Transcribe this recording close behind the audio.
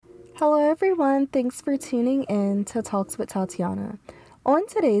Hello everyone, thanks for tuning in to Talks with Tatyana. On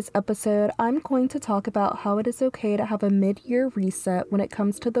today's episode, I'm going to talk about how it is okay to have a mid-year reset when it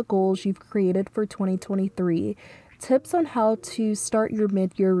comes to the goals you've created for 2023, tips on how to start your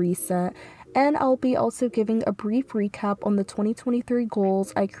mid-year reset, and I'll be also giving a brief recap on the 2023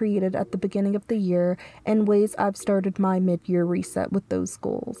 goals I created at the beginning of the year and ways I've started my mid-year reset with those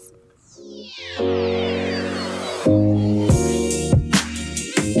goals.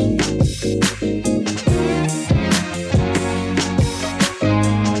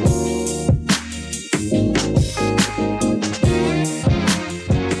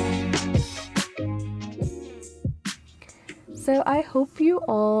 So I hope you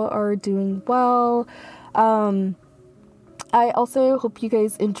all are doing well. I also hope you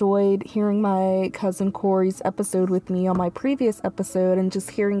guys enjoyed hearing my cousin Corey's episode with me on my previous episode and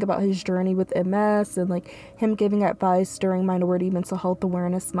just hearing about his journey with MS and like him giving advice during Minority Mental Health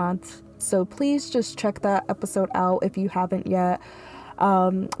Awareness Month. So please just check that episode out if you haven't yet.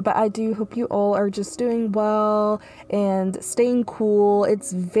 But I do hope you all are just doing well and staying cool.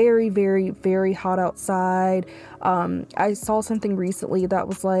 It's very, very, very hot outside. I saw something recently that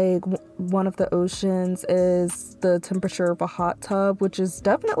was like one of the oceans is the temperature of a hot tub, which is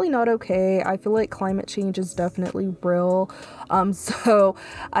definitely not okay. I feel like climate change is definitely real. So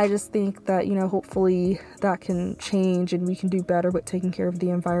I just think that, hopefully that can change and we can do better with taking care of the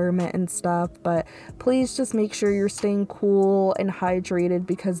environment and stuff. But please just make sure you're staying cool and hydrated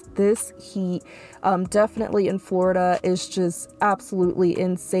because this heat, definitely in Florida is just absolutely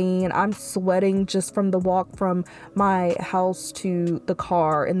insane. I'm sweating just from the walk from my house to the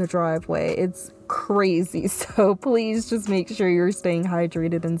car in the driveway. It's crazy. So please just make sure you're staying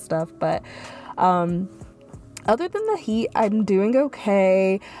hydrated and stuff. But other than the heat, I'm doing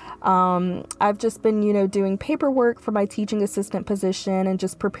okay. I've just been, doing paperwork for my teaching assistant position and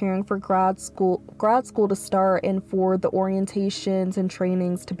just preparing for grad school to start and for the orientations and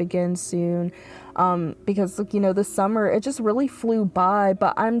trainings to begin soon. Because, the summer, it just really flew by,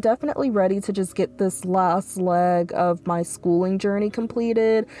 but I'm definitely ready to just get this last leg of my schooling journey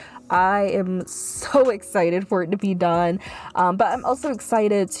completed. I am so excited for it to be done, but I'm also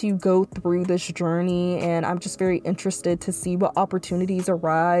excited to go through this journey, and I'm just very interested to see what opportunities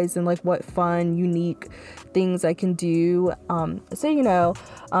arise and like what fun, unique things I can do.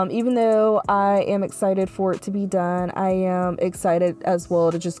 Even though I am excited for it to be done, I am excited as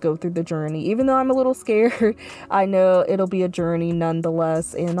well to just go through the journey. Even though I'm a little scared, I know it'll be a journey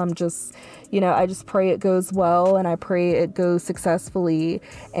nonetheless, and I'm just I just pray it goes well and I pray it goes successfully.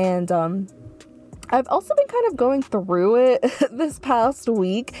 And I've also been kind of going through it this past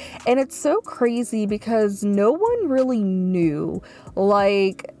week, and it's so crazy because no one really knew.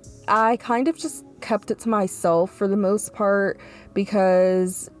 Like, I kind of just kept it to myself for the most part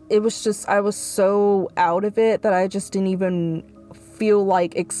because it was just, I was so out of it that I just didn't even feel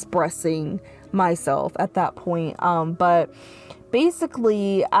like expressing myself at that point. But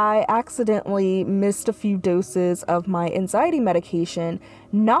basically, I accidentally missed a few doses of my anxiety medication,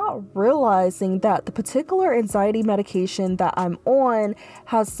 not realizing that the particular anxiety medication that I'm on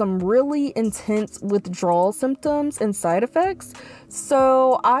has some really intense withdrawal symptoms and side effects.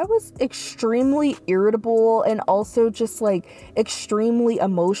 So I was extremely irritable and also just like extremely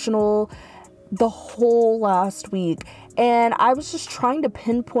emotional the whole last week. And I was just trying to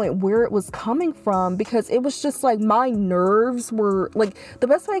pinpoint where it was coming from because it was just like my nerves were like, the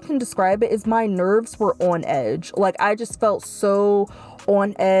best way I can describe it is my nerves were on edge. Like I just felt so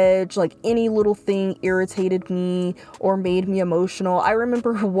on edge, like any little thing irritated me or made me emotional. I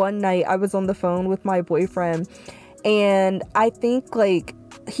remember one night I was on the phone with my boyfriend and I think like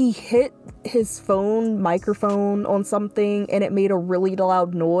he hit his phone microphone on something and it made a really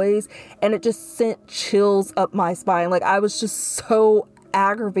loud noise and it just sent chills up my spine. Like I was just so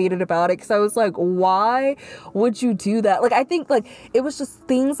aggravated about it because I was like, why would you do that? Like I think like it was just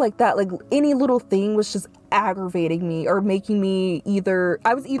things like that, like any little thing was just aggravating me or making me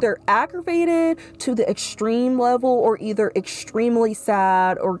I was either aggravated to the extreme level or either extremely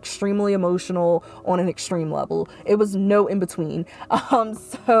sad or extremely emotional on an extreme level. It was no in between.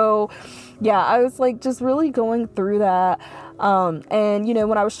 So yeah, I was like just really going through that. And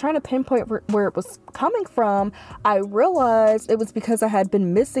when I was trying to pinpoint where it was coming from, I realized it was because I had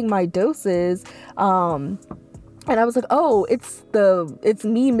been missing my doses. And I was like, oh, it's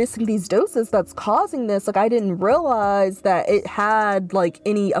me missing these doses that's causing this. Like, I didn't realize that it had like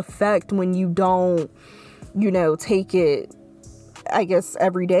any effect when you don't, take it, I guess,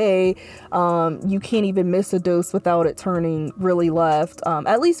 every day. You can't even miss a dose without it turning really left.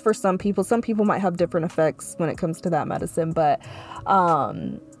 At least for some people might have different effects when it comes to that medicine. But,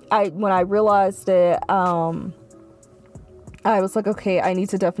 when I realized it, I was like, okay, I need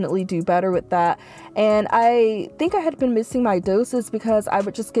to definitely do better with that. And I think I had been missing my doses because I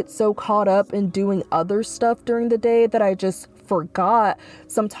would just get so caught up in doing other stuff during the day that I just forgot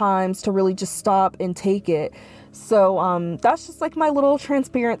sometimes to really just stop and take it. So that's just like my little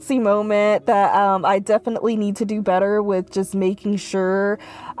transparency moment that I definitely need to do better with, just making sure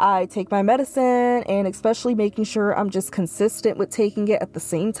I take my medicine, and especially making sure I'm just consistent with taking it at the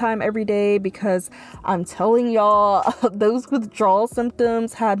same time every day, because I'm telling y'all, those withdrawal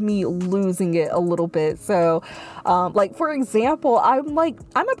symptoms had me losing it a little bit. So like, for example, I'm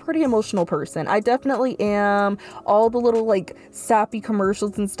a pretty emotional person. I definitely am. All the little like sappy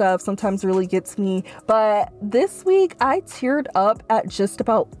commercials and stuff sometimes really gets me, but this week I teared up at just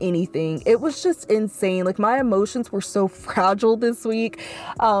about anything. It was just insane. Like, my emotions were so fragile this week.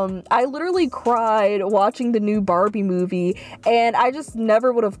 I literally cried watching the new Barbie movie, and I just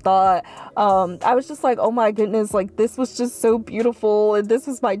never would have thought. I was just like, oh my goodness, like, this was just so beautiful, and this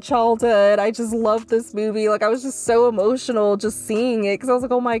was my childhood. I just love this movie. Like, I was just so emotional just seeing it, because I was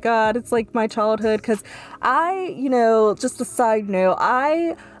like, oh my god, it's like my childhood. Because just a side note,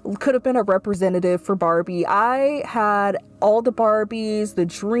 I could have been a representative for Barbie. I had all the Barbies, the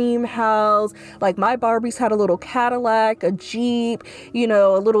dream house. Like, my Barbies had a little Cadillac, a Jeep,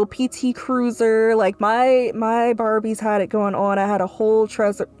 a little PT Cruiser. Like, my Barbies had it going on. I had a whole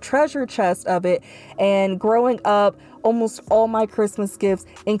treasure chest of it. And growing up, almost all my Christmas gifts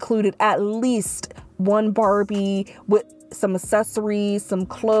included at least one Barbie with some accessories, some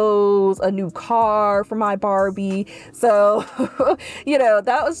clothes, a new car for my Barbie. So,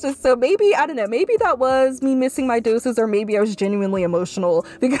 that was just, so maybe, I don't know, maybe that was me missing my doses, or maybe I was genuinely emotional,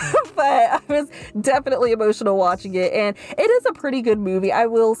 but I was definitely emotional watching it. And it is a pretty good movie, I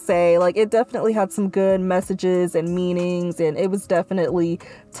will say. Like, it definitely had some good messages and meanings, and it was definitely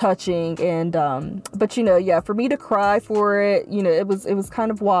touching. And but for me to cry for it, it was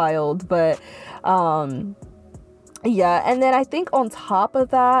kind of wild. But yeah, and then I think on top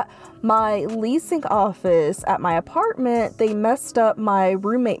of that, my leasing office at my apartment, they messed up my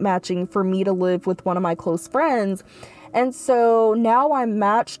roommate matching for me to live with one of my close friends. And so now I'm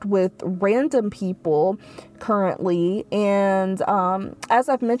matched with random people currently. And as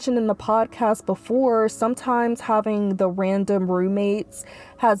I've mentioned in the podcast before, sometimes having the random roommates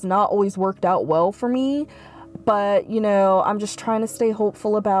has not always worked out well for me. But, I'm just trying to stay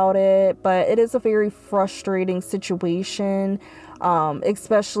hopeful about it. But it is a very frustrating situation,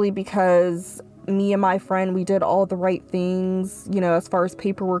 especially because me and my friend, we did all the right things, as far as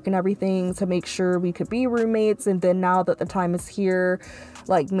paperwork and everything to make sure we could be roommates. And then now that the time is here,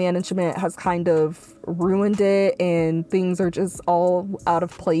 like, management has kind of ruined it, and things are just all out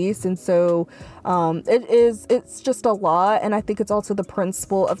of place. And so it's just a lot. And I think it's also the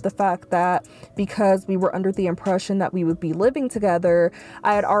principle of the fact that because we were under the impression that we would be living together,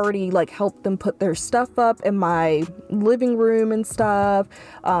 I had already helped them put their stuff up in my living room and stuff,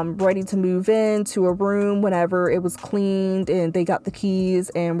 ready to move into a room whenever it was cleaned and they got the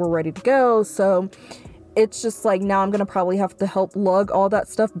keys and we're ready to go. So it's just like, now I'm going to probably have to help lug all that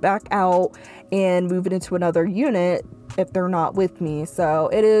stuff back out and move it into another unit if they're not with me. So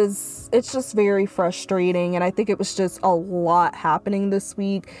it's just very frustrating. And I think it was just a lot happening this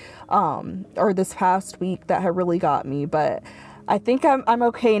week, or this past week, that had really got me. But I think I'm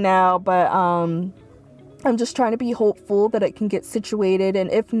okay now. But I'm just trying to be hopeful that it can get situated.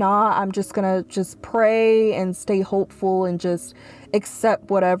 And if not, I'm just going to just pray and stay hopeful and just accept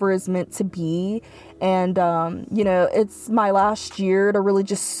whatever is meant to be. And, it's my last year to really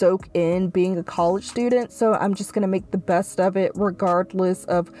just soak in being a college student. So I'm just going to make the best of it regardless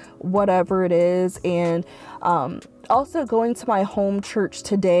of whatever it is. And, also going to my home church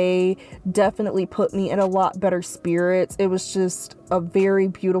today definitely put me in a lot better spirits. It was just a very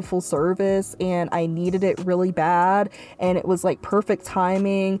beautiful service, and I needed it really bad, and it was perfect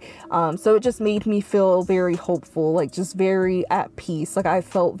timing. So it just made me feel very hopeful, just very at peace. I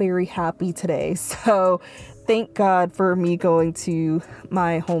felt very happy today. So thank God for me going to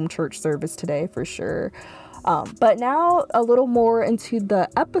my home church service today, for sure. But now a little more into the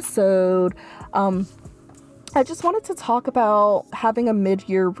episode. I just wanted to talk about having a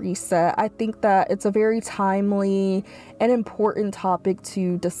mid-year reset. I think that it's a very timely and important topic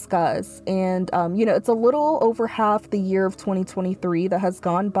to discuss. And, it's a little over half the year of 2023 that has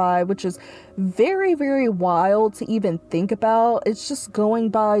gone by, which is very, very wild to even think about. It's just going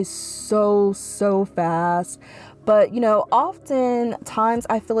by so, so fast. But, oftentimes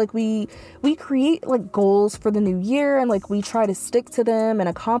I feel like we create goals for the new year, and we try to stick to them and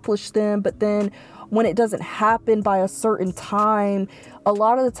accomplish them. But then when it doesn't happen by a certain time, a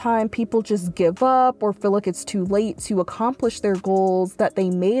lot of the time people just give up or feel like it's too late to accomplish their goals that they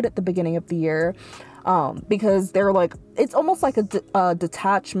made at the beginning of the year. Because they're like, it's almost like a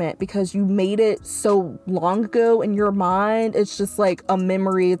detachment, because you made it so long ago in your mind. It's just like a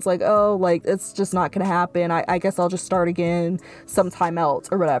memory. It's like, oh, like, it's just not gonna happen. I guess I'll just start again sometime else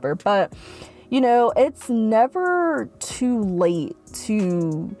or whatever. But, you know, it's never too late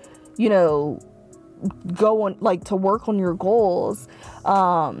to, you know, go on, like, to work on your goals.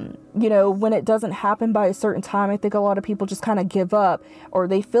 You know, when it doesn't happen by a certain time, I think a lot of people just kind of give up, or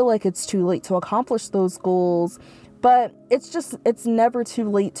they feel like it's too late to accomplish those goals. But it's never too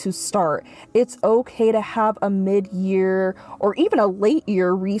late to start. It's okay to have a mid-year or even a late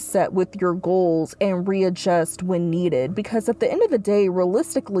year reset with your goals and readjust when needed. Because at the end of the day,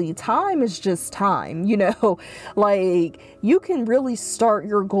 realistically, time is just time, you know? Like, you can really start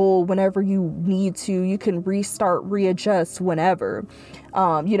your goal whenever you need to. You can readjust whenever.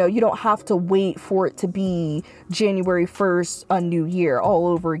 You know, you don't have to wait for it to be January 1st, a new year all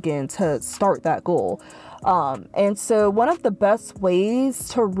over again to start that goal. And so one of the best ways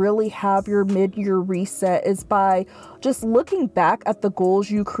to really have your mid-year reset is by just looking back at the goals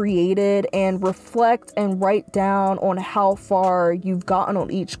you created and reflect and write down on how far you've gotten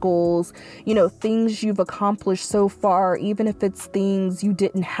on each goals, you know, things you've accomplished so far, even if it's things you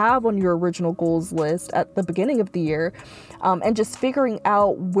didn't have on your original goals list at the beginning of the year, and just figuring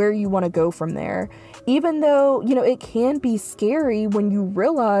out where you want to go from there. Even though, you know, it can be scary when you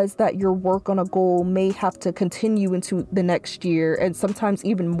realize that your work on a goal may have to continue into the next year, and sometimes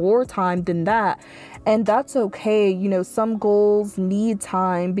even more time than that. And that's okay. You know, some goals need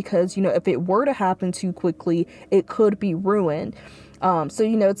time because, you know, if it were to happen too quickly, it could be ruined. So,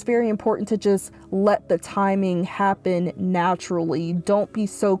 you know, it's very important to just let the timing happen naturally. Don't be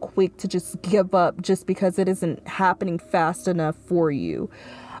so quick to just give up just because it isn't happening fast enough for you.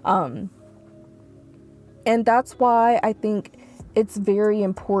 And that's why I think it's very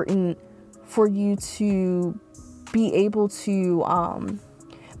important for you to be able to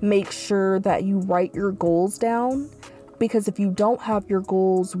make sure that you write your goals down. Because if you don't have your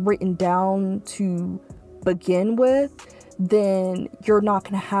goals written down to begin with, then you're not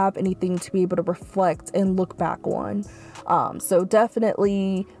going to have anything to be able to reflect and look back on. So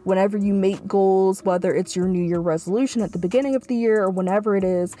definitely, whenever you make goals, whether it's your New Year resolution at the beginning of the year or whenever it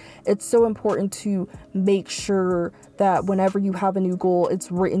is, it's so important to make sure that whenever you have a new goal,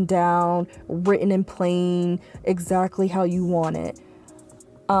 it's written down, written in plain, exactly how you want it.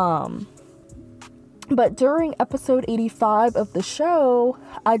 But during episode 85 of the show,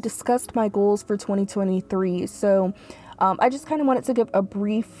 I discussed my goals for 2023. So I just kind of wanted to give a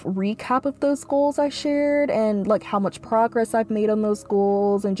brief recap of those goals I shared and like how much progress I've made on those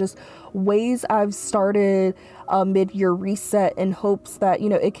goals and just ways I've started a mid-year reset in hopes that, you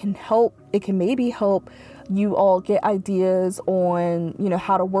know, it can maybe help you all get ideas on, you know,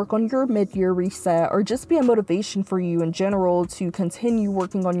 how to work on your mid-year reset, or just be a motivation for you in general to continue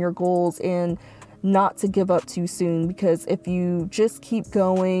working on your goals and not to give up too soon. Because if you just keep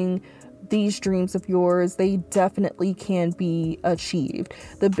going, these dreams of yours, they definitely can be achieved.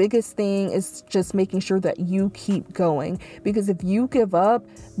 The biggest thing is just making sure that you keep going, because if you give up,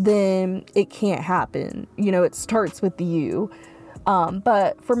 then it can't happen. You know, it starts with you.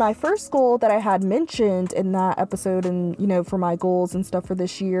 But for my first goal that I had mentioned in that episode, and, you know, for my goals and stuff for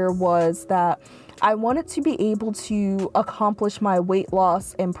this year, was that I wanted to be able to accomplish my weight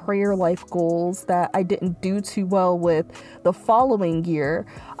loss and prayer life goals that I didn't do too well with the following year.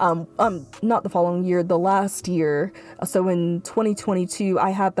 Not the following year, the last year. So in 2022,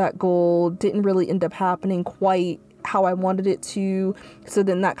 I had that goal, didn't really end up happening quite how I wanted it to. So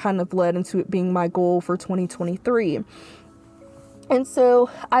then that kind of led into it being my goal for 2023. And so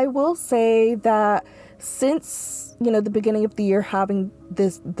I will say that since, you know, the beginning of the year, having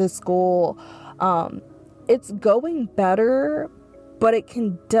this goal, it's going better, but it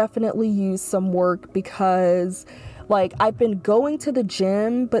can definitely use some work, because like I've been going to the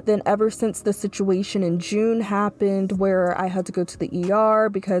gym, but then ever since the situation in June happened where I had to go to the ER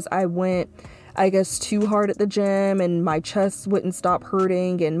because I went, I guess, too hard at the gym and my chest wouldn't stop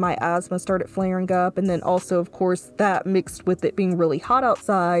hurting and my asthma started flaring up. And then also, of course, that mixed with it being really hot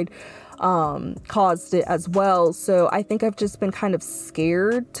outside, caused it as well. So I think I've just been kind of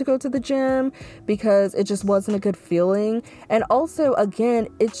scared to go to the gym because it just wasn't a good feeling. And also, again,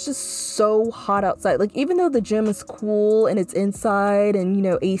 it's just so hot outside. Like, even though the gym is cool and it's inside and, you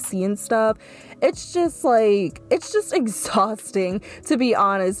know, AC and stuff, it's just exhausting, to be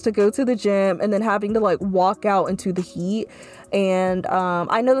honest, to go to the gym and then having to like walk out into the heat. And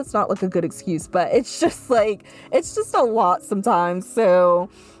I know that's not like a good excuse, but it's just a lot sometimes. So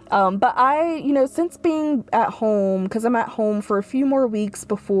but I, you know, since being at home, because I'm at home for a few more weeks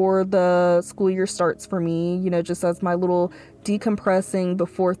before the school year starts for me, you know, just as my little decompressing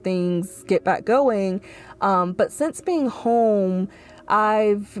before things get back going. But since being home,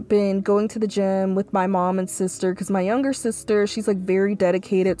 I've been going to the gym with my mom and sister, because my younger sister, she's like very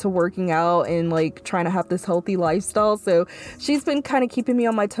dedicated to working out and like trying to have this healthy lifestyle. So she's been kind of keeping me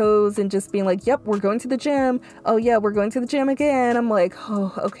on my toes and just being like, yep, we're going to the gym. Oh yeah, we're going to the gym again. I'm like,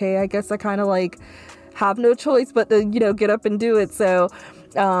 oh, okay, I guess I kind of like have no choice but to, you know, get up and do it. So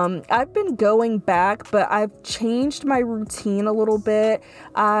I've been going back, but I've changed my routine a little bit.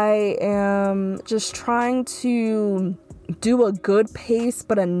 I am just trying to do a good pace,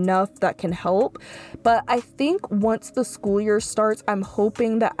 but enough that can help. But I think once the school year starts, I'm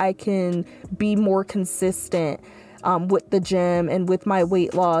hoping that I can be more consistent with the gym and with my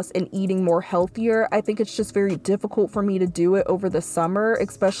weight loss and eating more healthier. I think it's just very difficult for me to do it over the summer,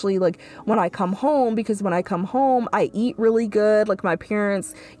 especially like when I come home, because when I come home, I eat really good. Like my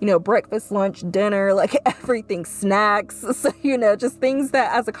parents, you know, breakfast, lunch, dinner, like everything, snacks. So, you know, just things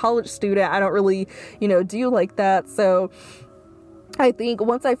that as a college student, I don't really, you know, do like that. So I think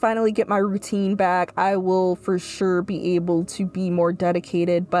once I finally get my routine back, I will for sure be able to be more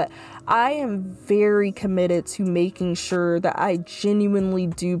dedicated. But I am very committed to making sure that I genuinely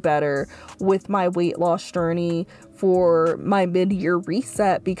do better with my weight loss journey for my mid-year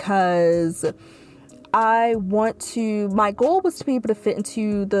reset, because my goal was to be able to fit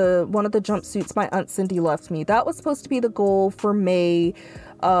into one of the jumpsuits my Aunt Cindy left me. That was supposed to be the goal for May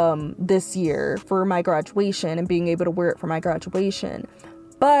this year for my graduation and being able to wear it for my graduation.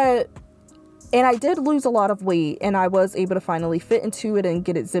 And I did lose a lot of weight, and I was able to finally fit into it and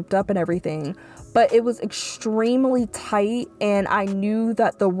get it zipped up and everything. But it was extremely tight, and I knew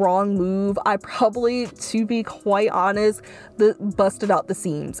that the wrong move, I probably, to be quite honest, busted out the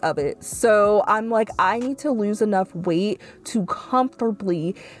seams of it. So I'm like, I need to lose enough weight to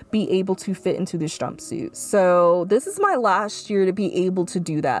comfortably be able to fit into this jumpsuit. So this is my last year to be able to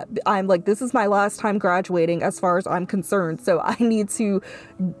do that. I'm like, this is my last time graduating as far as I'm concerned. So I need to,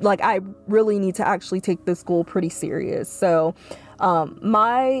 I really need to actually take this goal pretty serious. So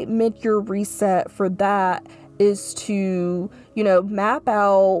my mid-year reset for that is to, map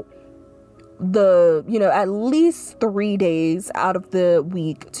out at least 3 days out of the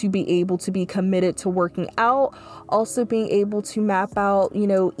week to be able to be committed to working out. Also being able to map out,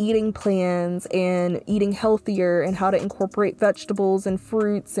 eating plans and eating healthier and how to incorporate vegetables and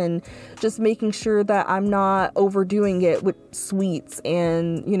fruits, and just making sure that I'm not overdoing it with sweets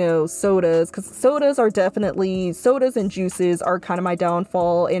and, sodas, because sodas and juices are kind of my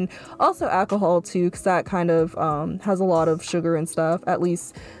downfall, and also alcohol too, because that kind of has a lot of sugar and stuff, at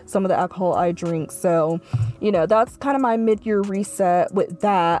least some of the alcohol I drink. So, that's kind of my mid-year reset with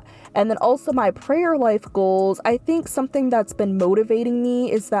that. And then also my prayer life goals. I think something that's been motivating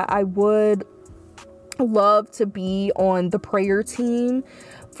me is that I would love to be on the prayer team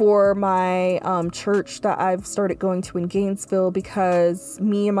for my church that I've started going to in Gainesville, because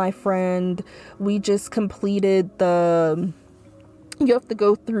me and my friend, we just completed you have to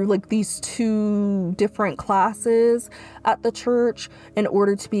go through these 2 different classes at the church in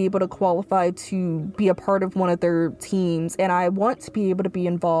order to be able to qualify to be a part of one of their teams. And I want to be able to be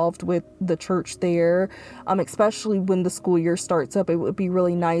involved with the church there, especially when the school year starts up. It would be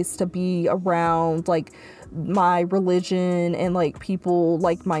really nice to be around my religion and people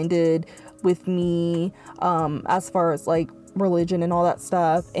like-minded with me, as far as religion and all that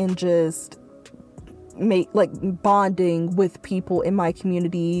stuff, and just make bonding with people in my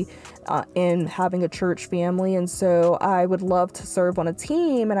community and having a church family. And so I would love to serve on a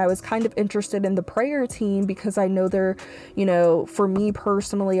team, and I was kind of interested in the prayer team because I know there, for me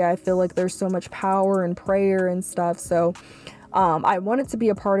personally, I feel like there's so much power in prayer and stuff. So I wanted to be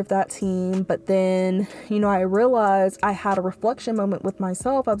a part of that team, but then, I realized I had a reflection moment with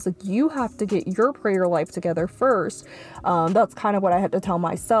myself. I was like, you have to get your prayer life together first. That's kind of what I had to tell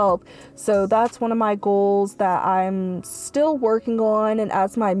myself. So that's one of my goals that I'm still working on. And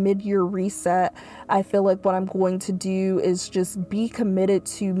as my mid-year reset, I feel like what I'm going to do is just be committed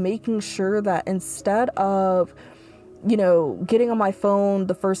to making sure that instead of getting on my phone,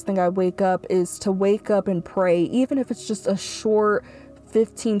 the first thing I wake up is to wake up and pray, even if it's just a short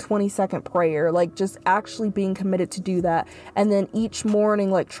 15-20 second prayer, like just actually being committed to do that. And then each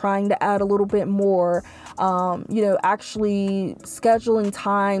morning, like trying to add a little bit more, actually scheduling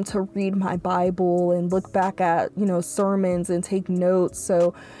time to read my Bible and look back at, sermons and take notes.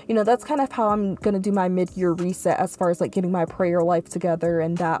 So, that's kind of how I'm going to do my mid-year reset as far as like getting my prayer life together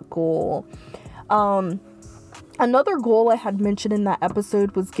and that goal. Another goal I had mentioned in that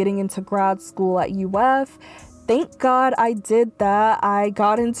episode was getting into grad school at UF. Thank God I did that. I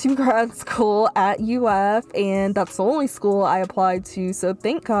got into grad school at UF, and that's the only school I applied to, so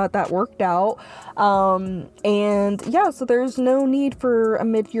thank God that worked out. So there's no need for a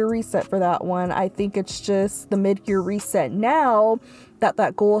mid-year reset for that one. I think it's just the mid-year reset now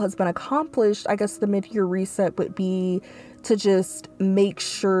that goal has been accomplished. I guess the mid-year reset would be to just make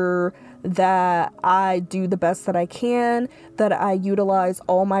sure that I do the best that I can, that I utilize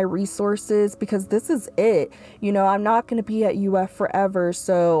all my resources, because this is it. I'm not going to be at UF forever,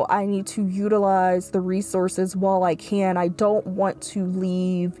 so I need to utilize the resources while I can. I don't want to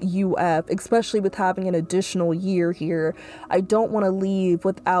leave UF, especially with having an additional year here. I don't want to leave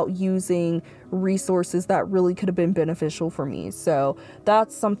without using resources that really could have been beneficial for me. So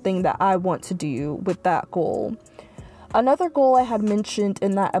that's something that I want to do with that goal. Another goal I had mentioned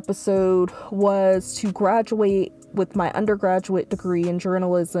in that episode was to graduate with my undergraduate degree in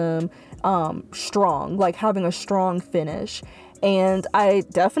journalism strong, like having a strong finish. And I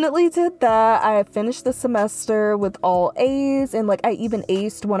definitely did that. I finished the semester with all A's, and like I even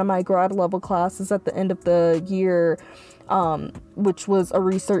aced one of my grad level classes at the end of the year, which was a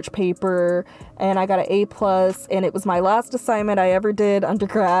research paper, and I got an A+, and it was my last assignment I ever did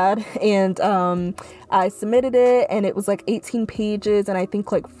undergrad, and I submitted it, and it was like 18 pages, and I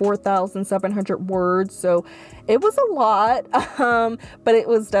think like 4,700 words, so it was a lot, but it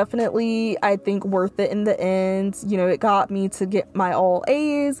was definitely, I think, worth it in the end. It got me to get my all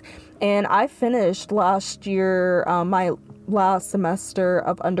A's, and I finished last year, my last semester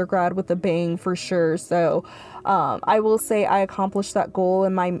of undergrad with a bang for sure. So I will say I accomplished that goal,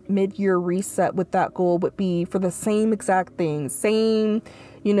 and my mid-year reset with that goal would be for the same exact thing,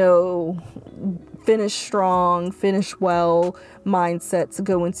 finish strong, finish well mindset to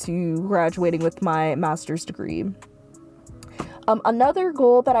go into graduating with my master's degree. Another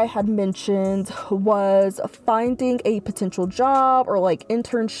goal that I had mentioned was finding a potential job or like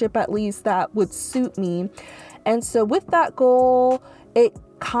internship at least that would suit me. And so with that goal, it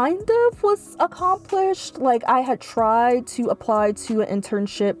kind of was accomplished. Like I had tried to apply to an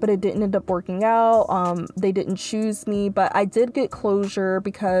internship, but it didn't end up working out. They didn't choose me, but I did get closure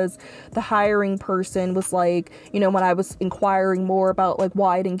because the hiring person was like, when I was inquiring more about like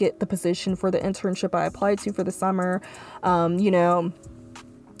why I didn't get the position for the internship I applied to for the summer,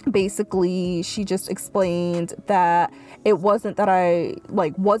 basically she just explained that it wasn't that I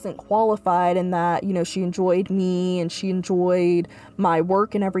like wasn't qualified, and that she enjoyed me and she enjoyed my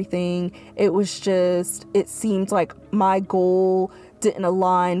work and everything. It was just, it seemed like my goal didn't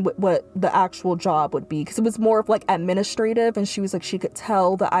align with what the actual job would be, because it was more of like administrative, and she was like, she could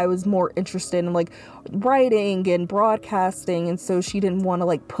tell that I was more interested in like writing and broadcasting, and so she didn't want to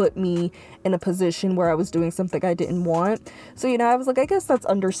like put me in a position where I was doing something I didn't want. So I was like, I guess that's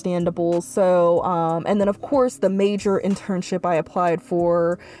understandable. So and then of course the major internship I applied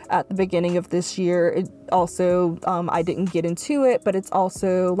for at the beginning of this year, it also I didn't get into it, but it's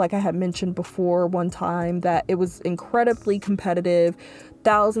also, like I had mentioned before one time, that it was incredibly competitive.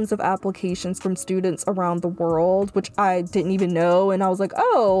 Thousands of applications from students around the world, which I didn't even know. And I was like,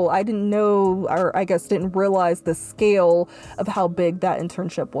 oh, I didn't know, or I guess didn't realize the scale of how big that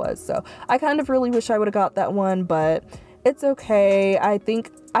internship was. So I kind of really wish I would have got that one, but it's okay. I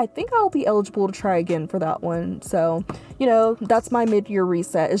think I'll be eligible to try again for that one. So, that's my mid-year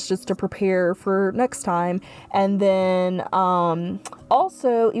reset, is just to prepare for next time. And then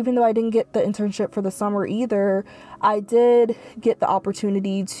also, even though I didn't get the internship for the summer either, I did get the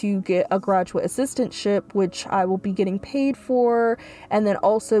opportunity to get a graduate assistantship, which I will be getting paid for, and then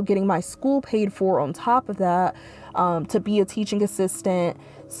also getting my school paid for on top of that, to be a teaching assistant.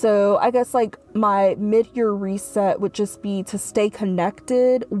 So I guess like my mid-year reset would just be to stay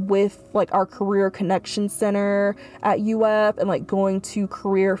connected with like our career connection center at UF, and like going to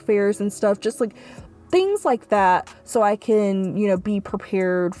career fairs and stuff, just like things like that, so I can, be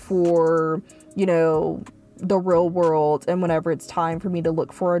prepared for, the real world, and whenever it's time for me to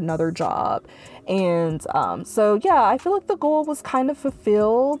look for another job. And so yeah, I feel like the goal was kind of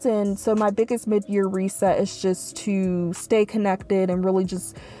fulfilled. And so my biggest mid-year reset is just to stay connected and really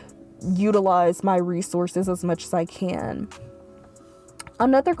just utilize my resources as much as I can.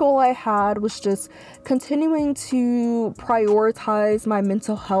 Another goal I had was just continuing to prioritize my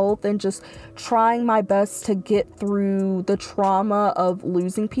mental health and just trying my best to get through the trauma of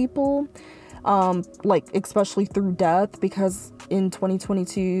losing people, especially through death, because in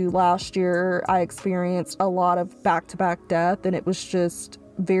 2022, last year, I experienced a lot of back-to-back death, and it was just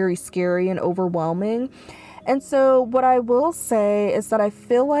very scary and overwhelming. And so what I will say is that I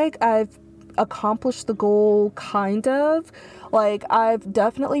feel like I've accomplished the goal, kind of. Like, I've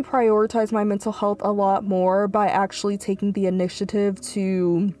definitely prioritized my mental health a lot more by actually taking the initiative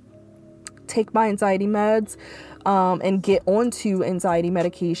to take my anxiety meds and get onto anxiety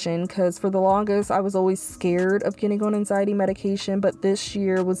medication, because for the longest I was always scared of getting on anxiety medication, but this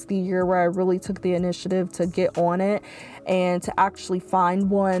year was the year where I really took the initiative to get on it and to actually find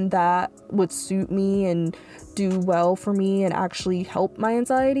one that would suit me and do well for me and actually help my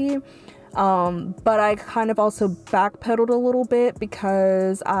anxiety. But I kind of also backpedaled a little bit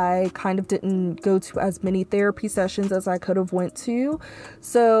because I kind of didn't go to as many therapy sessions as I could have went to.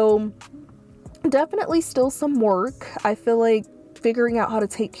 So definitely still some work. I feel like figuring out how to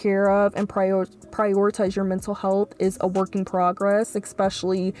take care of and prioritize your mental health is a work in progress,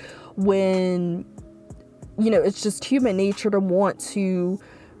 especially when, it's just human nature to want to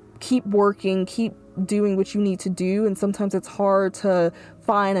keep working, keep doing what you need to do, and sometimes it's hard to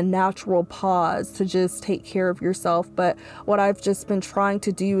find a natural pause to just take care of yourself. But what I've just been trying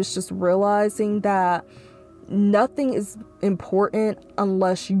to do is just realizing that nothing is important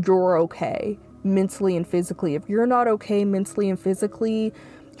unless you're okay mentally and physically. If you're not okay mentally and physically,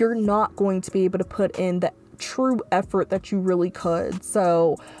 you're not going to be able to put in the true effort that you really could.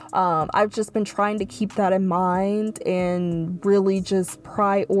 So I've just been trying to keep that in mind and really just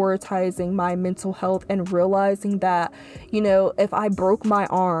prioritizing my mental health and realizing that, if I broke my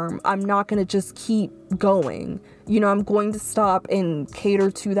arm, I'm not going to just keep going. I'm going to stop and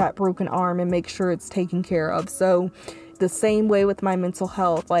cater to that broken arm and make sure it's taken care of. So the same way with my mental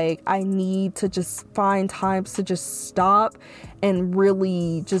health, like, I need to just find times to just stop and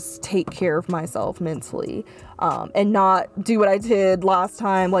really just take care of myself mentally, and not do what I did last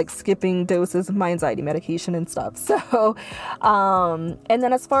time, like skipping doses of my anxiety medication and stuff. So, and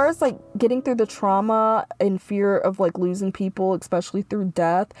then as far as like getting through the trauma and fear of like losing people, especially through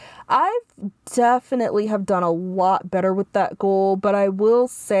death, I've definitely have done a lot better with that goal, but I will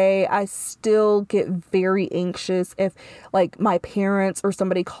say I still get very anxious if like my parents or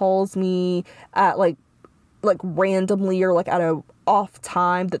somebody calls me at like randomly or like at a off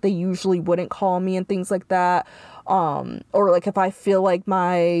time that they usually wouldn't call me and things like that. Or like if I feel like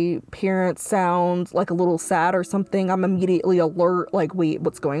my parents sound like a little sad or something, I'm immediately alert, like, wait,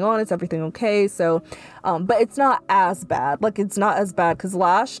 what's going on? Is everything okay? So, but it's not as bad. Like, it's not as bad, because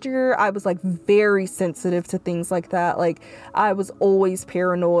last year I was like very sensitive to things like that. Like, I was always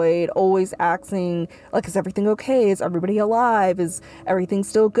paranoid, always asking, like, is everything okay? Is everybody alive? Is everything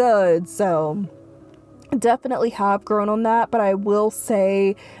still good? So definitely have grown on that, but I will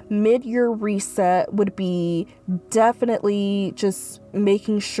say mid-year reset would be definitely just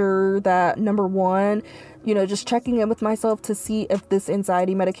making sure that, number one, just checking in with myself to see if this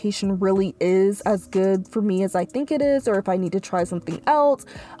anxiety medication really is as good for me as I think it is, or if I need to try something else,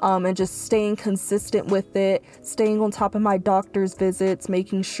 and just staying consistent with it, staying on top of my doctor's visits,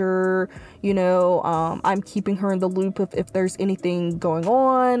 making sure, I'm keeping her in the loop if there's anything going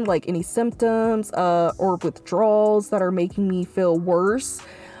on, like any symptoms, or withdrawals that are making me feel worse.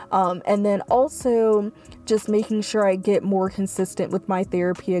 And then also just making sure I get more consistent with my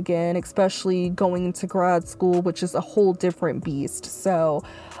therapy again, especially going into grad school, which is a whole different beast. So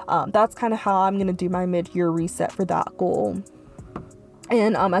that's kind of how I'm going to do my mid-year reset for that goal.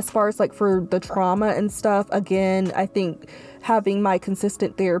 And as far as like for the trauma and stuff, again, I think having my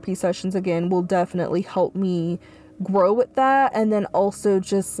consistent therapy sessions again will definitely help me grow with that. And then also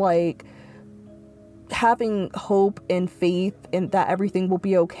just like having hope and faith in that everything will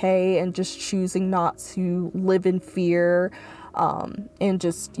be okay, and just choosing not to live in fear, and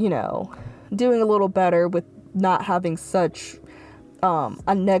just, doing a little better with not having such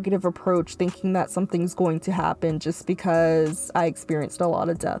a negative approach, thinking that something's going to happen just because I experienced a lot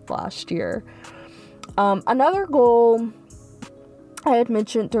of death last year. Another goal I had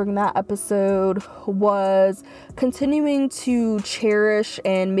mentioned during that episode was continuing to cherish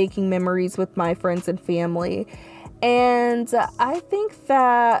and making memories with my friends and family. And I think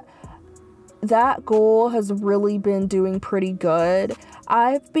that goal has really been doing pretty good.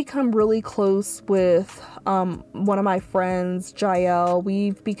 I've become really close with one of my friends, Jael.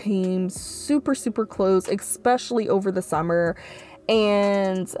 We've become super, super close, especially over the summer.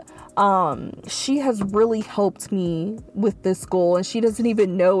 And she has really helped me with this goal, and she doesn't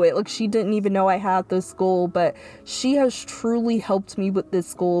even know it. Like, she didn't even know I had this goal, but she has truly helped me with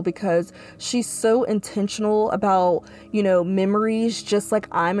this goal because she's so intentional about, memories, just like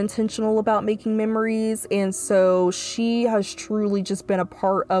I'm intentional about making memories. And so she has truly just been a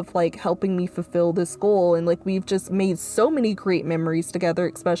part of like helping me fulfill this goal. And like, we've just made so many great memories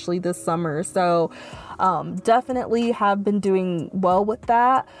together, especially this summer. So definitely have been doing well with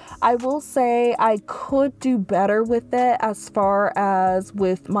that. I will say I could do better with it as far as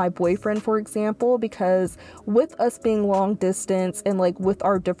with my boyfriend, for example, because with us being long distance and like with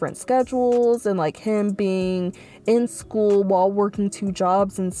our different schedules and like him being in school while working 2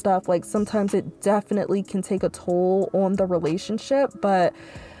 jobs and stuff, like sometimes it definitely can take a toll on the relationship. But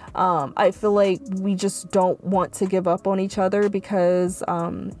I feel like we just don't want to give up on each other because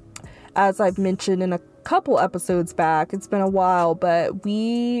as I've mentioned in a couple episodes back, it's been a while, but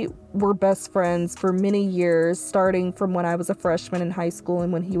we were best friends for many years, starting from when I was a freshman in high school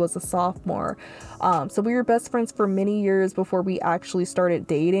and when he was a sophomore. So we were best friends for many years before we actually started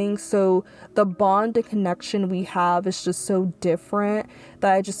dating. So the bond and connection we have is just so different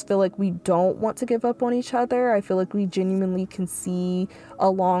that I just feel like we don't want to give up on each other. I feel like we genuinely can see a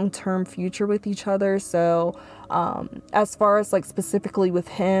long-term future with each other. So as far as like specifically with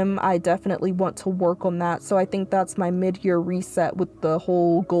him, I definitely want to work on that. So I think that's my mid-year reset with the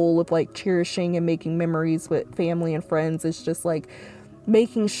whole goal of like cherishing and making memories with family and friends. Is just like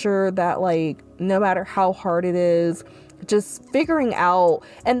making sure that like no matter how hard it is, just figuring out,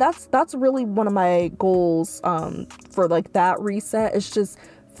 and that's really one of my goals for like that reset, is just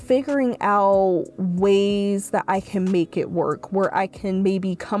figuring out ways that I can make it work, where I can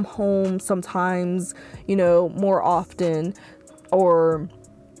maybe come home sometimes, more often, or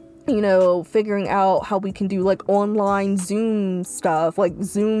figuring out how we can do like online Zoom stuff, like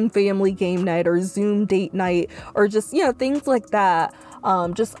Zoom family game night or Zoom date night, or just, things like that.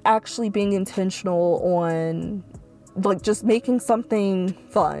 Just actually being intentional on like just making something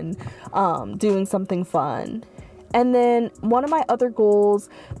fun, doing something fun. And then one of my other goals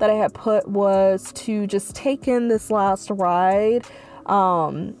that I had put was to just take in this last ride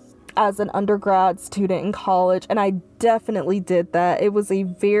as an undergrad student in college. And I definitely did that. It was a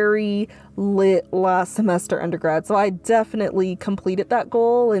very lit last semester undergrad. So I definitely completed that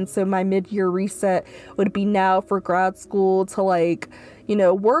goal. And so my mid-year reset would be now for grad school to like,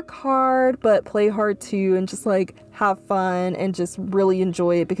 work hard, but play hard too, and just like have fun and just really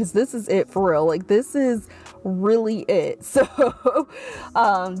enjoy it, because this is it for real. Like, this is really it. So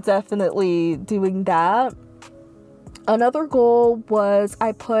definitely doing that. Another goal was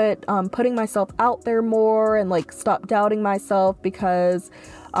I put putting myself out there more and like stop doubting myself, because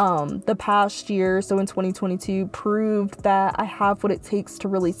the past year, so in 2022, proved that I have what it takes to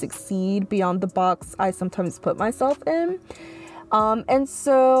really succeed beyond the box I sometimes put myself in. And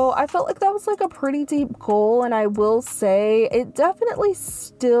so I felt like that was like a pretty deep goal, and I will say it definitely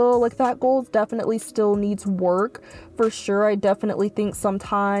still, like, that goal definitely still needs work for sure. I definitely think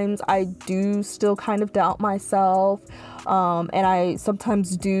sometimes I do still kind of doubt myself, and I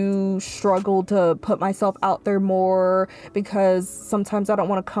sometimes do struggle to put myself out there more, because sometimes I don't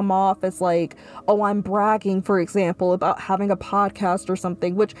want to come off as like, oh, I'm bragging, for example, about having a podcast or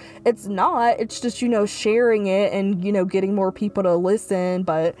something, which it's not. It's just, sharing it and, getting more people to listen.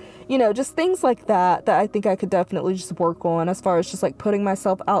 But, just things like that I think I could definitely just work on, as far as just like putting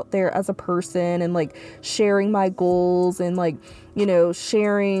myself out there as a person and like sharing my goals and like,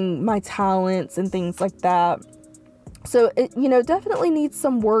 sharing my talents and things like that. So it, definitely needs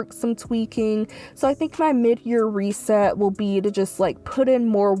some work, some tweaking. So I think my mid-year reset will be to just like put in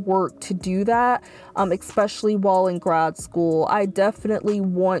more work to do that, especially while in grad school. I definitely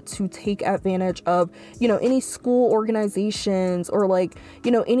want to take advantage of, any school organizations or like,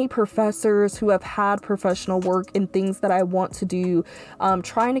 any professors who have had professional work in things that I want to do,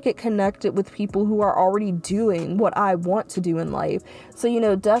 trying to get connected with people who are already doing what I want to do in life.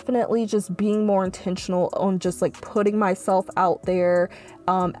 So, definitely just being more intentional on just like putting myself out there,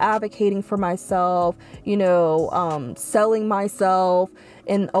 advocating for myself, selling myself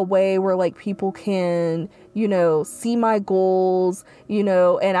in a way where like people can, see my goals,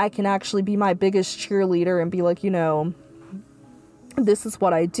 and I can actually be my biggest cheerleader and be like, this is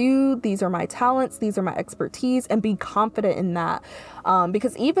what I do, these are my talents, these are my expertise, and be confident in that.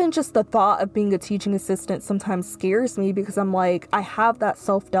 Because even just the thought of being a teaching assistant sometimes scares me, because I'm like, I have that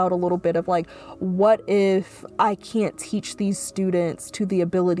self-doubt a little bit of like, what if I can't teach these students to the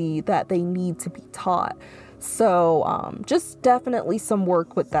ability that they need to be taught? So just definitely some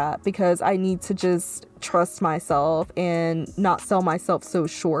work with that, because I need to just trust myself and not sell myself so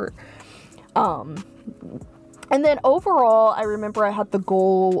short. And then overall, I remember I had the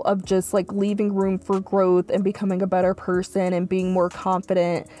goal of just like leaving room for growth and becoming a better person and being more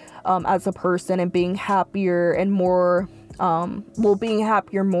confident as a person, and being happier and more, being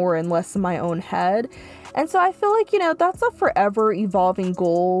happier more and less in my own head. And so I feel like, that's a forever evolving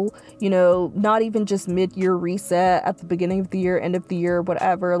goal, not even just mid-year reset at the beginning of the year, end of the year,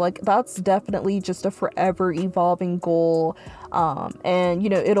 whatever. Like, that's definitely just a forever evolving goal. And,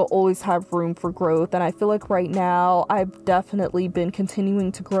 it'll always have room for growth. And I feel like right now I've definitely been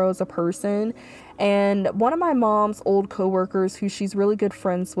continuing to grow as a person. And one of my mom's old coworkers, who she's really good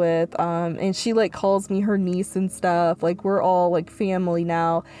friends with, and she like calls me her niece and stuff, like we're all like family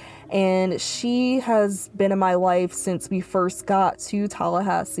now. And she has been in my life since we first got to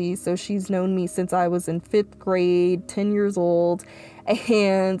Tallahassee. So she's known me since I was in 5th grade, 10 years old.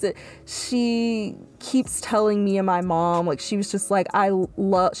 And she keeps telling me and my mom, like, she was just like,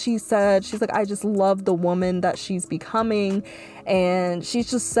 she's like, I just love the woman that she's becoming. And she's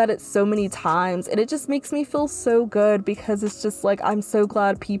just said it so many times. And it just makes me feel so good, because it's just like, I'm so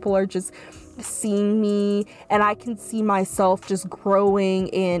glad people are just seeing me, and I can see myself just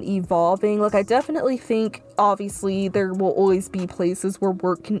growing and evolving. Like, I definitely think, obviously, there will always be places where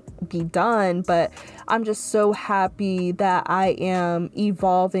work can be done, but I'm just so happy that I am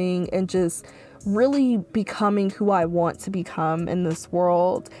evolving and just really becoming who I want to become in this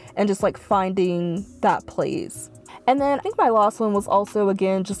world, and just like finding that place. And then I think my last one was also,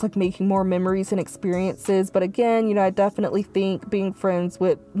 again, just like making more memories and experiences. But again, I definitely think being friends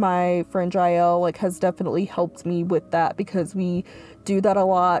with my friend Jael like has definitely helped me with that, because we do that a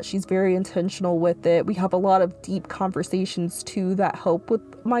lot. She's very intentional with it. We have a lot of deep conversations too that help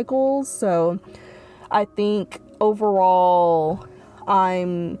with my goals. So I think overall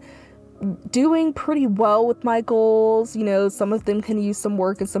I'm doing pretty well with my goals. Some of them can use some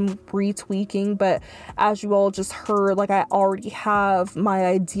work and some retweaking, but as you all just heard, like, I already have my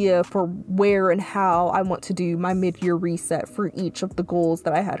idea for where and how I want to do my mid-year reset for each of the goals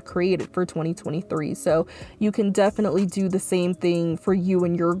that I had created for 2023. So you can definitely do the same thing for you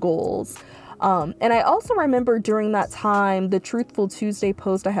and your goals. And I also remember during that time, the Truthful Tuesday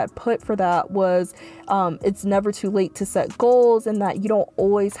post I had put for that was, it's never too late to set goals, and that you don't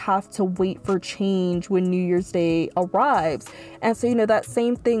always have to wait for change when New Year's Day arrives. And so, that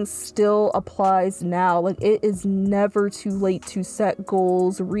same thing still applies now. Like, it is never too late to set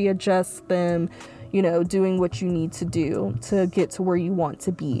goals, readjust them, doing what you need to do to get to where you want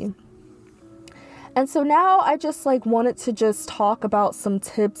to be. And so now I just wanted to just talk about some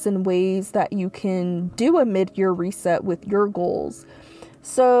tips and ways that you can do a mid-year reset with your goals.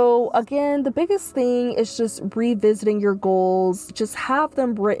 So again, the biggest thing is just revisiting your goals. Just have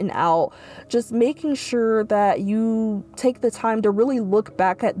them written out. Just making sure that you take the time to really look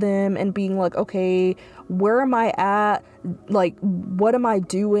back at them and being like, okay, where am I at? Like, what am I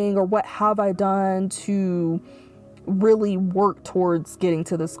doing, or what have I done to really work towards getting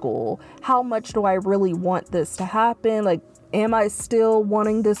to this goal? How much do I really want this to happen? Like, am I still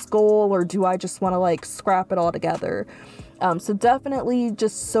wanting this goal, or do I just want to scrap it all together? So definitely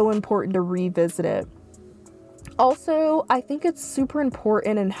just so important to revisit it. Also, I think it's super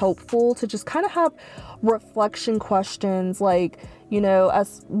important and helpful to just kind of have reflection questions,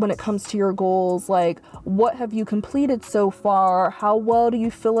 as when it comes to your goals, what have you completed so far? How well do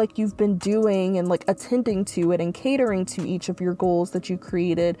you feel like you've been doing and attending to it and catering to each of your goals that you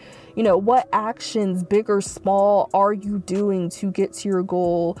created? What actions, big or small, are you doing to get to your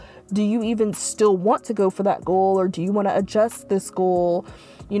goal? Do you even still want to go for that goal, or do you want to adjust this goal?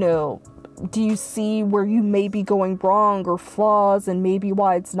 Do you see where you may be going wrong or flaws and maybe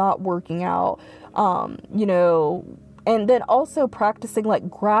why it's not working out? And then also practicing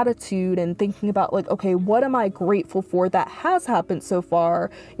gratitude and thinking about okay, what am I grateful for that has happened so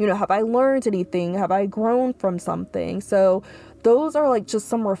far? Have I learned anything? Have I grown from something? So those are just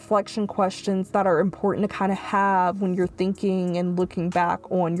some reflection questions that are important to kind of have when you're thinking and looking back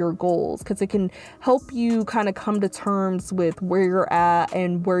on your goals, because it can help you kind of come to terms with where you're at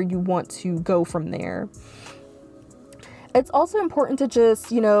and where you want to go from there. It's also important to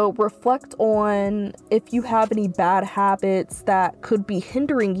just, reflect on if you have any bad habits that could be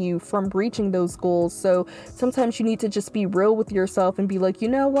hindering you from reaching those goals. So sometimes you need to just be real with yourself and be like, you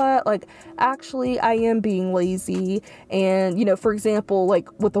know what, actually I am being lazy. And, for example,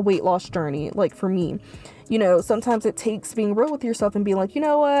 with the weight loss journey, for me, sometimes it takes being real with yourself and being like, you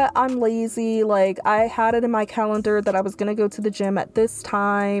know what, I'm lazy. Like, I had it in my calendar that I was going to go to the gym at this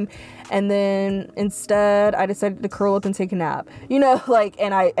time, and then instead I decided to curl up and take a nap, like,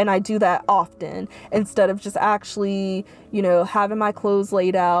 and I do that often instead of just actually, having my clothes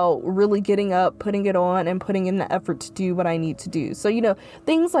laid out, really getting up, putting it on, and putting in the effort to do what I need to do. So,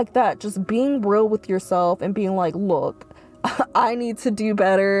 things like that, just being real with yourself and being like, look, I need to do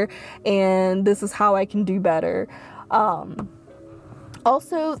better, and this is how I can do better.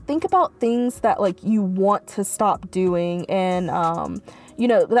 Also, think about things that, like, you want to stop doing, and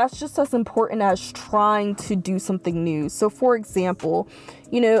that's just as important as trying to do something new. So, for example,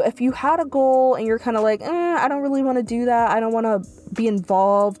 if you had a goal and you're kind of like, I don't really want to do that. I don't want to be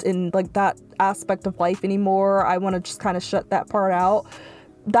involved in, like, that aspect of life anymore. I want to just kind of shut that part out.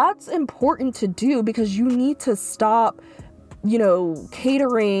 That's important to do, because you need to stop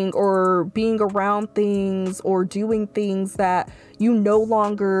catering or being around things or doing things that you no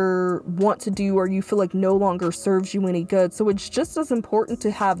longer want to do, or you feel like no longer serves you any good. So it's just as important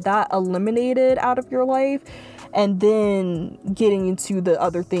to have that eliminated out of your life, and then getting into the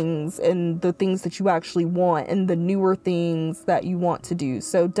other things and the things that you actually want and the newer things that you want to do.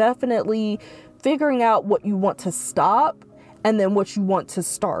 So definitely figuring out what you want to stop and then what you want to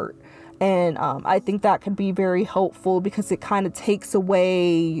start. And I think that could be very helpful, because it kind of takes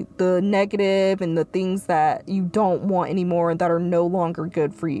away the negative and the things that you don't want anymore and that are no longer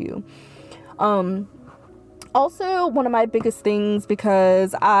good for you. Also, one of my biggest things,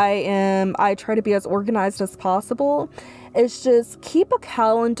 because I try to be as organized as possible, is just keep a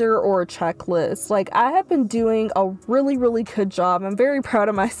calendar or a checklist. Like, I have been doing a really, really good job. I'm very proud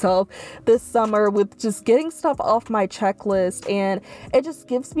of myself this summer with just getting stuff off my checklist, and it just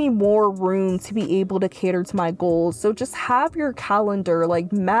gives me more room to be able to cater to my goals. So just have your calendar,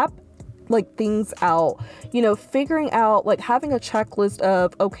 like, map like things out, figuring out, like, having a checklist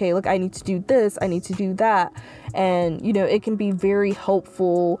of, okay, like, I need to do this, I need to do that. And, it can be very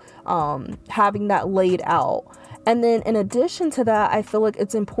helpful, having that laid out. And then in addition to that, I feel like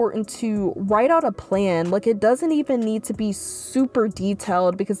it's important to write out a plan. Like, it doesn't even need to be super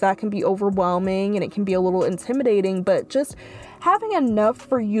detailed, because that can be overwhelming and it can be a little intimidating, but just having enough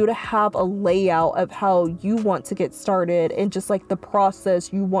for you to have a layout of how you want to get started and just like the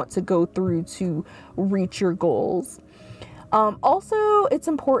process you want to go through to reach your goals. Also, it's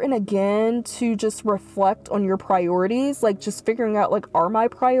important, again, to just reflect on your priorities, like just figuring out, like, are my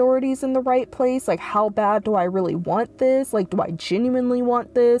priorities in the right place? Like, how bad do I really want this? Like, do I genuinely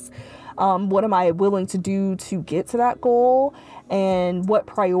want this? What am I willing to do to get to that goal? And what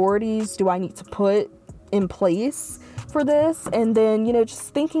priorities do I need to put in place for this? And then,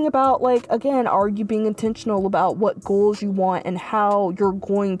 just thinking about, like, again, are you being intentional about what goals you want and how you're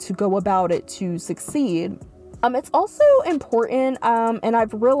going to go about it to succeed? It's also important, and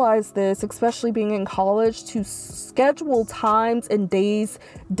I've realized this, especially being in college, to schedule times and days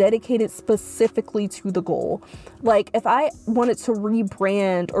dedicated specifically to the goal. Like, if I wanted to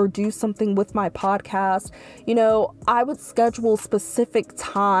rebrand or do something with my podcast, I would schedule specific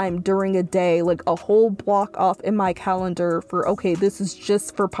time during a day, like a whole block off in my calendar for, okay, this is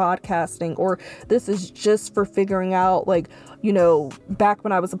just for podcasting, or this is just for figuring out, like, back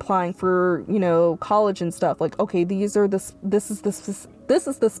when I was applying for, college and stuff, like, okay, this is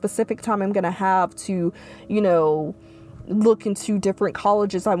the specific time I'm going to have to, look into different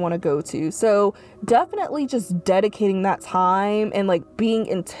colleges I want to go to. So definitely just dedicating that time and, like, being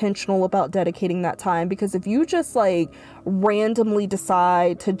intentional about dedicating that time, because if you just, like, randomly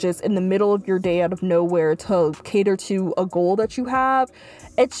decide to just in the middle of your day out of nowhere to cater to a goal that you have,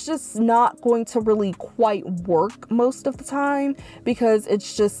 it's just not going to really quite work most of the time, because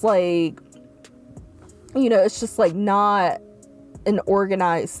it's just like, it's just like not an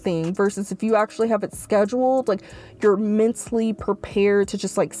organized thing, versus if you actually have it scheduled, like, you're mentally prepared to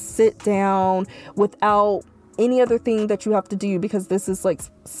just, like, sit down without any other thing that you have to do, because this is, like,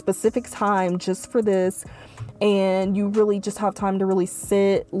 specific time just for this, and you really just have time to really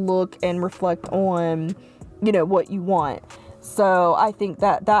sit, look, and reflect on, what you want. So I think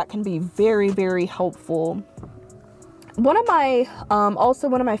that can be very, very helpful. One of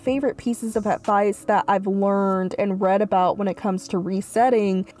my favorite pieces of advice that I've learned and read about when it comes to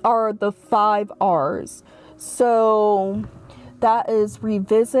resetting are the 5 R's. So that is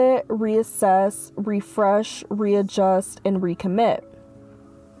revisit, reassess, refresh, readjust, and recommit.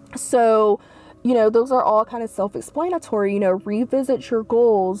 So, those are all kind of self-explanatory. Revisit your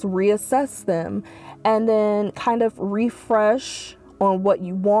goals, reassess them, and then kind of refresh on what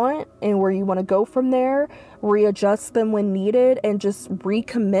you want and where you want to go from there, readjust them when needed, and just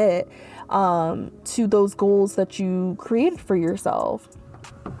recommit to those goals that you created for yourself.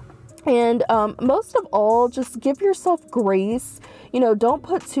 And most of all, just give yourself grace. Don't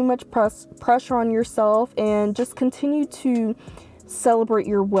put too much pressure on yourself, and just continue to celebrate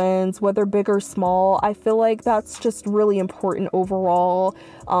your wins, whether big or small. I feel like that's just really important overall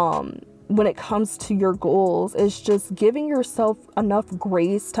when it comes to your goals, is just giving yourself enough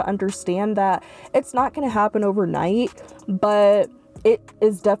grace to understand that it's not going to happen overnight, but it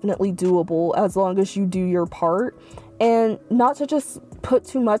is definitely doable as long as you do your part. And not to just put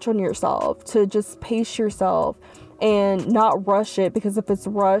too much on yourself, to just pace yourself and not rush it, because if it's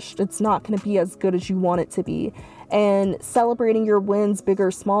rushed, it's not going to be as good as you want it to be. And celebrating your wins, big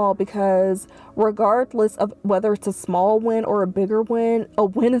or small, because regardless of whether it's a small win or a bigger win, a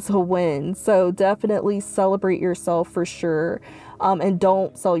win is a win. So definitely celebrate yourself for sure, and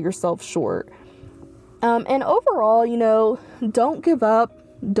don't sell yourself short. And overall, don't give up,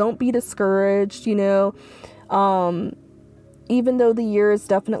 don't be discouraged, even though the year is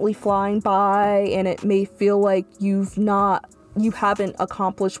definitely flying by and it may feel like you haven't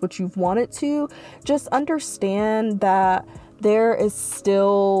accomplished what you've wanted to, just understand that there is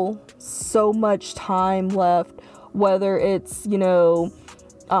still so much time left, whether it's,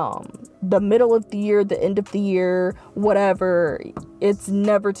 the middle of the year, the end of the year, whatever. It's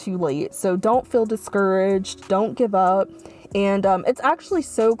never too late. So don't feel discouraged, don't give up. And it's actually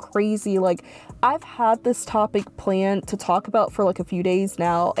so crazy. Like, I've had this topic planned to talk about for like a few days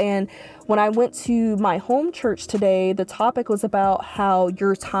now. And when I went to my home church today, the topic was about how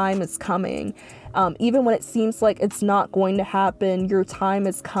your time is coming. Even when it seems like it's not going to happen, your time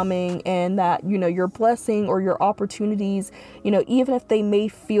is coming, and that, your blessing or your opportunities, even if they may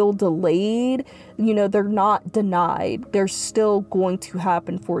feel delayed, they're not denied. They're still going to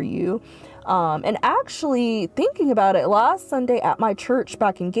happen for you. And actually thinking about it, last Sunday at my church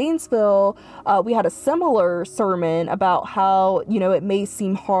back in Gainesville, we had a similar sermon about how, it may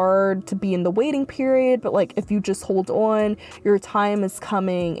seem hard to be in the waiting period, but like, if you just hold on, your time is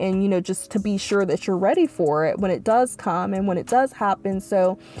coming, and, just to be sure that you're ready for it when it does come and when it does happen.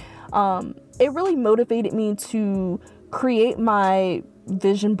 So, it really motivated me to create my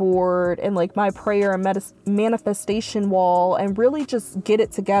vision board and like my prayer and manifestation wall, and really just get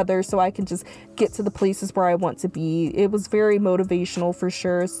it together so I can just get to the places where I want to be. It was very motivational for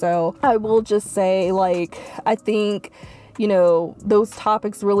sure. So I will just say, like, I think those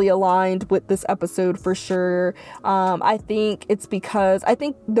topics really aligned with this episode for sure. I think it's because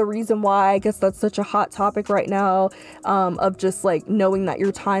the reason why I guess that's such a hot topic right now, of just like knowing that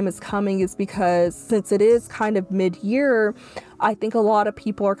your time is coming, is because since it is kind of mid-year, I think a lot of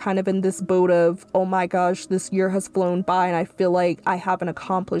people are kind of in this boat of, oh my gosh, this year has flown by and I feel like I haven't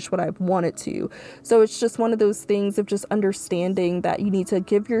accomplished what I've wanted to. So it's just one of those things of just understanding that you need to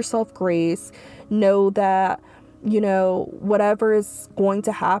give yourself grace, know that whatever is going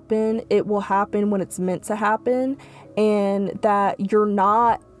to happen, it will happen when it's meant to happen, and that you're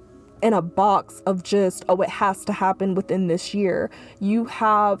not in a box of just, oh, it has to happen within this year. You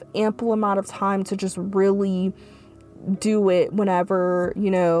have ample amount of time to just really do it whenever,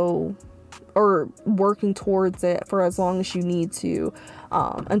 or working towards it for as long as you need to,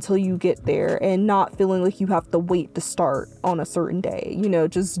 until you get there, and not feeling like you have to wait to start on a certain day.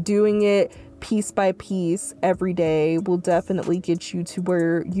 Just doing it piece by piece every day will definitely get you to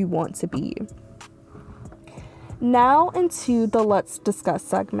where you want to be. Now into the Let's Discuss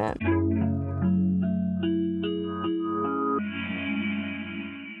segment.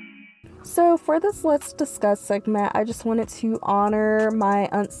 So for this Let's Discuss segment, I just wanted to honor my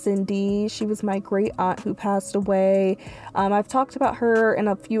Aunt Cindy. She was my great aunt who passed away. I've talked about her in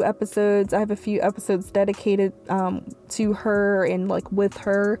a few episodes. I have a few episodes dedicated to her and like with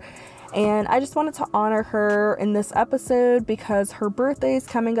her. And I just wanted to honor her in this episode because her birthday is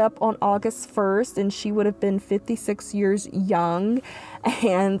coming up on August 1st, and she would have been 56 years young.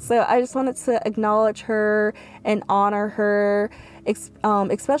 And so I just wanted to acknowledge her and honor her,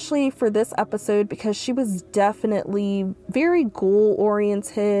 especially for this episode, because she was definitely very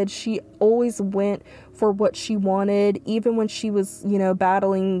goal-oriented. She always went for what she wanted, even when she was,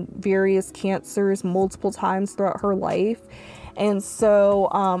 battling various cancers multiple times throughout her life. And so,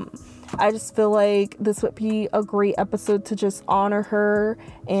 I just feel like this would be a great episode to just honor her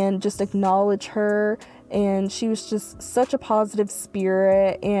and just acknowledge her and she was just such a positive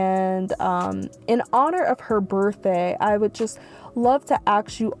spirit. And in honor of her birthday, I would just love to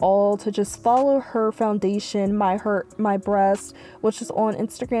ask you all to just follow her foundation, My Breast, which is on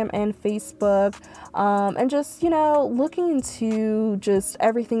Instagram and Facebook, and just, looking into just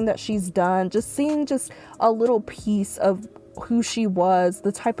everything that she's done, just seeing just a little piece of who she was,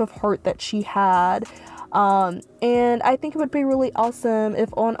 the type of heart that she had. And I think it would be really awesome if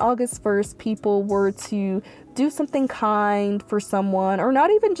on August 1st people were to do something kind for someone, or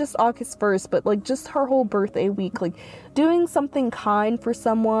not even just August 1st, but like just her whole birthday week, like doing something kind for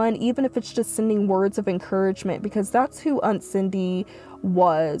someone, even if it's just sending words of encouragement, because that's who Aunt Cindy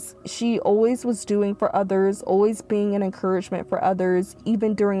was. She always was doing for others, always being an encouragement for others,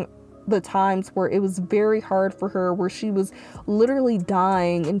 even during the times where it was very hard for her, where she was literally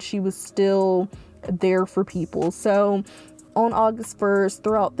dying and she was still there for people. So on August 1st,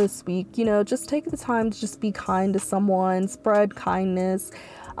 throughout this week, just take the time to just be kind to someone, spread kindness,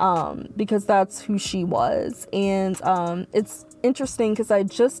 because that's who she was. And it's interesting because I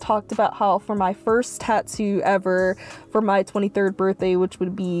just talked about how for my first tattoo ever for my 23rd birthday, which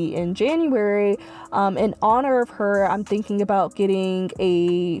would be in January, in honor of her, I'm thinking about getting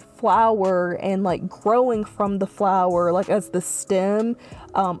a flower and like growing from the flower, like as the stem,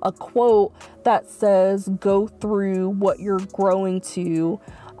 a quote that says, "Go through what you're growing to,"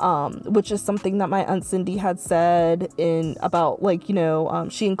 which is something that my Aunt Cindy had said in about, like,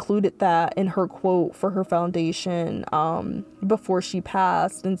 she included that in her quote for her foundation before she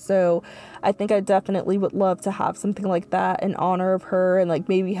passed. And so I think I definitely would love to have something like that in honor of her, and like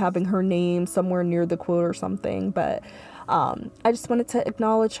maybe having her name somewhere near the quote or something. But I just wanted to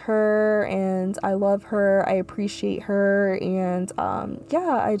acknowledge her, and I love her, I appreciate her, and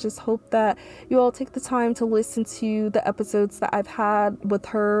I just hope that you all take the time to listen to the episodes that I've had with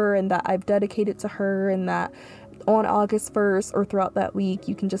her and that I've dedicated to her, and that on August 1st or throughout that week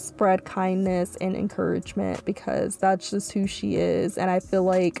you can just spread kindness and encouragement, because that's just who she is. And I feel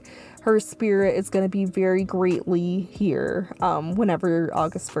like her spirit is going to be very greatly here whenever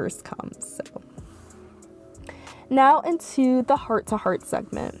August 1st comes. So now into the heart-to-heart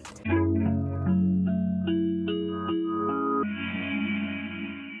segment.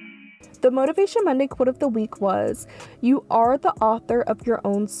 The Motivation Monday quote of the week was, "You are the author of your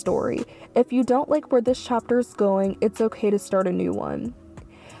own story. If you don't like where this chapter is going, it's okay to start a new one."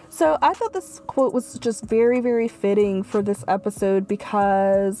 So I thought this quote was just very, very fitting for this episode,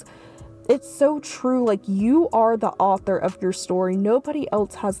 because it's so true. Like, you are the author of your story. Nobody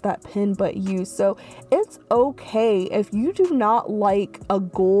else has that pen but you. So it's okay if you do not like a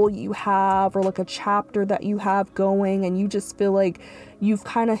goal you have, or like a chapter that you have going, and you just feel like you've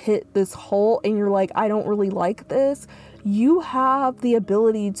kind of hit this hole and you're like, I don't really like this. You have the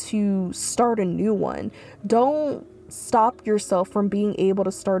ability to start a new one. Don't stop yourself from being able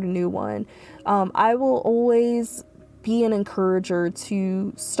to start a new one. I will always be an encourager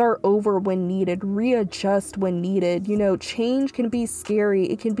to start over when needed, readjust when needed. Change can be scary,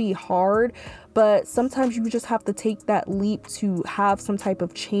 it can be hard, but sometimes you just have to take that leap to have some type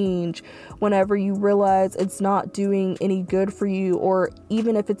of change whenever you realize it's not doing any good for you, or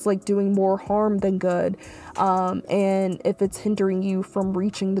even if it's like doing more harm than good, and if it's hindering you from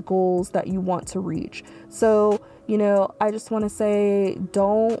reaching the goals that you want to reach. So I just want to say,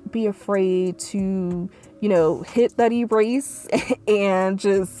 don't be afraid to hit that erase and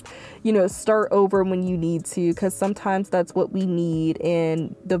just, start over when you need to, because sometimes that's what we need.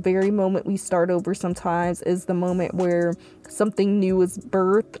 And the very moment we start over sometimes is the moment where something new is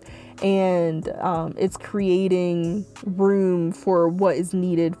birthed, and it's creating room for what is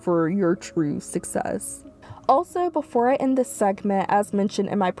needed for your true success. Also, before I end this segment, as mentioned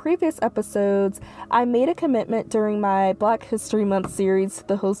in my previous episodes, I made a commitment during my Black History Month series to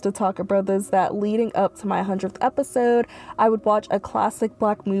the host of Talker Brothers that leading up to my 100th episode, I would watch a classic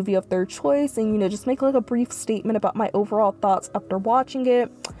Black movie of their choice and, just make like a brief statement about my overall thoughts after watching it.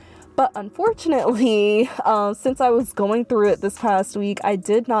 But unfortunately, since I was going through it this past week, I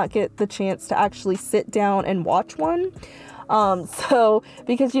did not get the chance to actually sit down and watch one.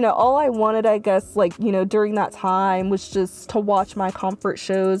 Because, all I wanted, I guess, during that time was just to watch my comfort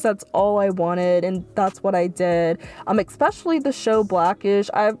shows. That's all I wanted, and that's what I did. Especially the show Blackish.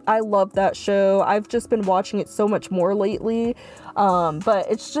 I love that show. I've just been watching it so much more lately. But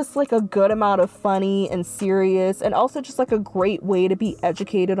it's just like a good amount of funny and serious, and also just like a great way to be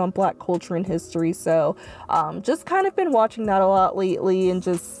educated on Black culture and history. So just kind of been watching that a lot lately and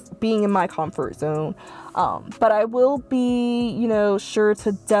just being in my comfort zone. But I will be, sure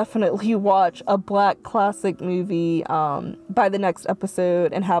to definitely watch a Black classic movie by the next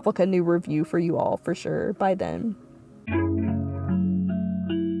episode and have like a new review for you all for sure by then.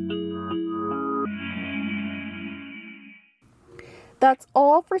 That's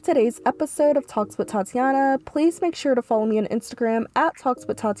all for today's episode of Talks with Tatyana. Please make sure to follow me on Instagram at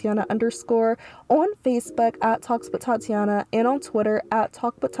TalksWithTatyana_, on Facebook at Talks with Tatyana, and on Twitter at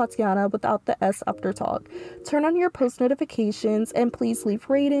Talk with Tatyana without the S after talk. Turn on your post notifications and please leave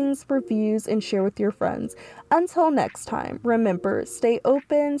ratings, reviews, and share with your friends. Until next time, remember, stay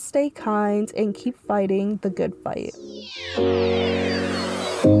open, stay kind, and keep fighting the good fight.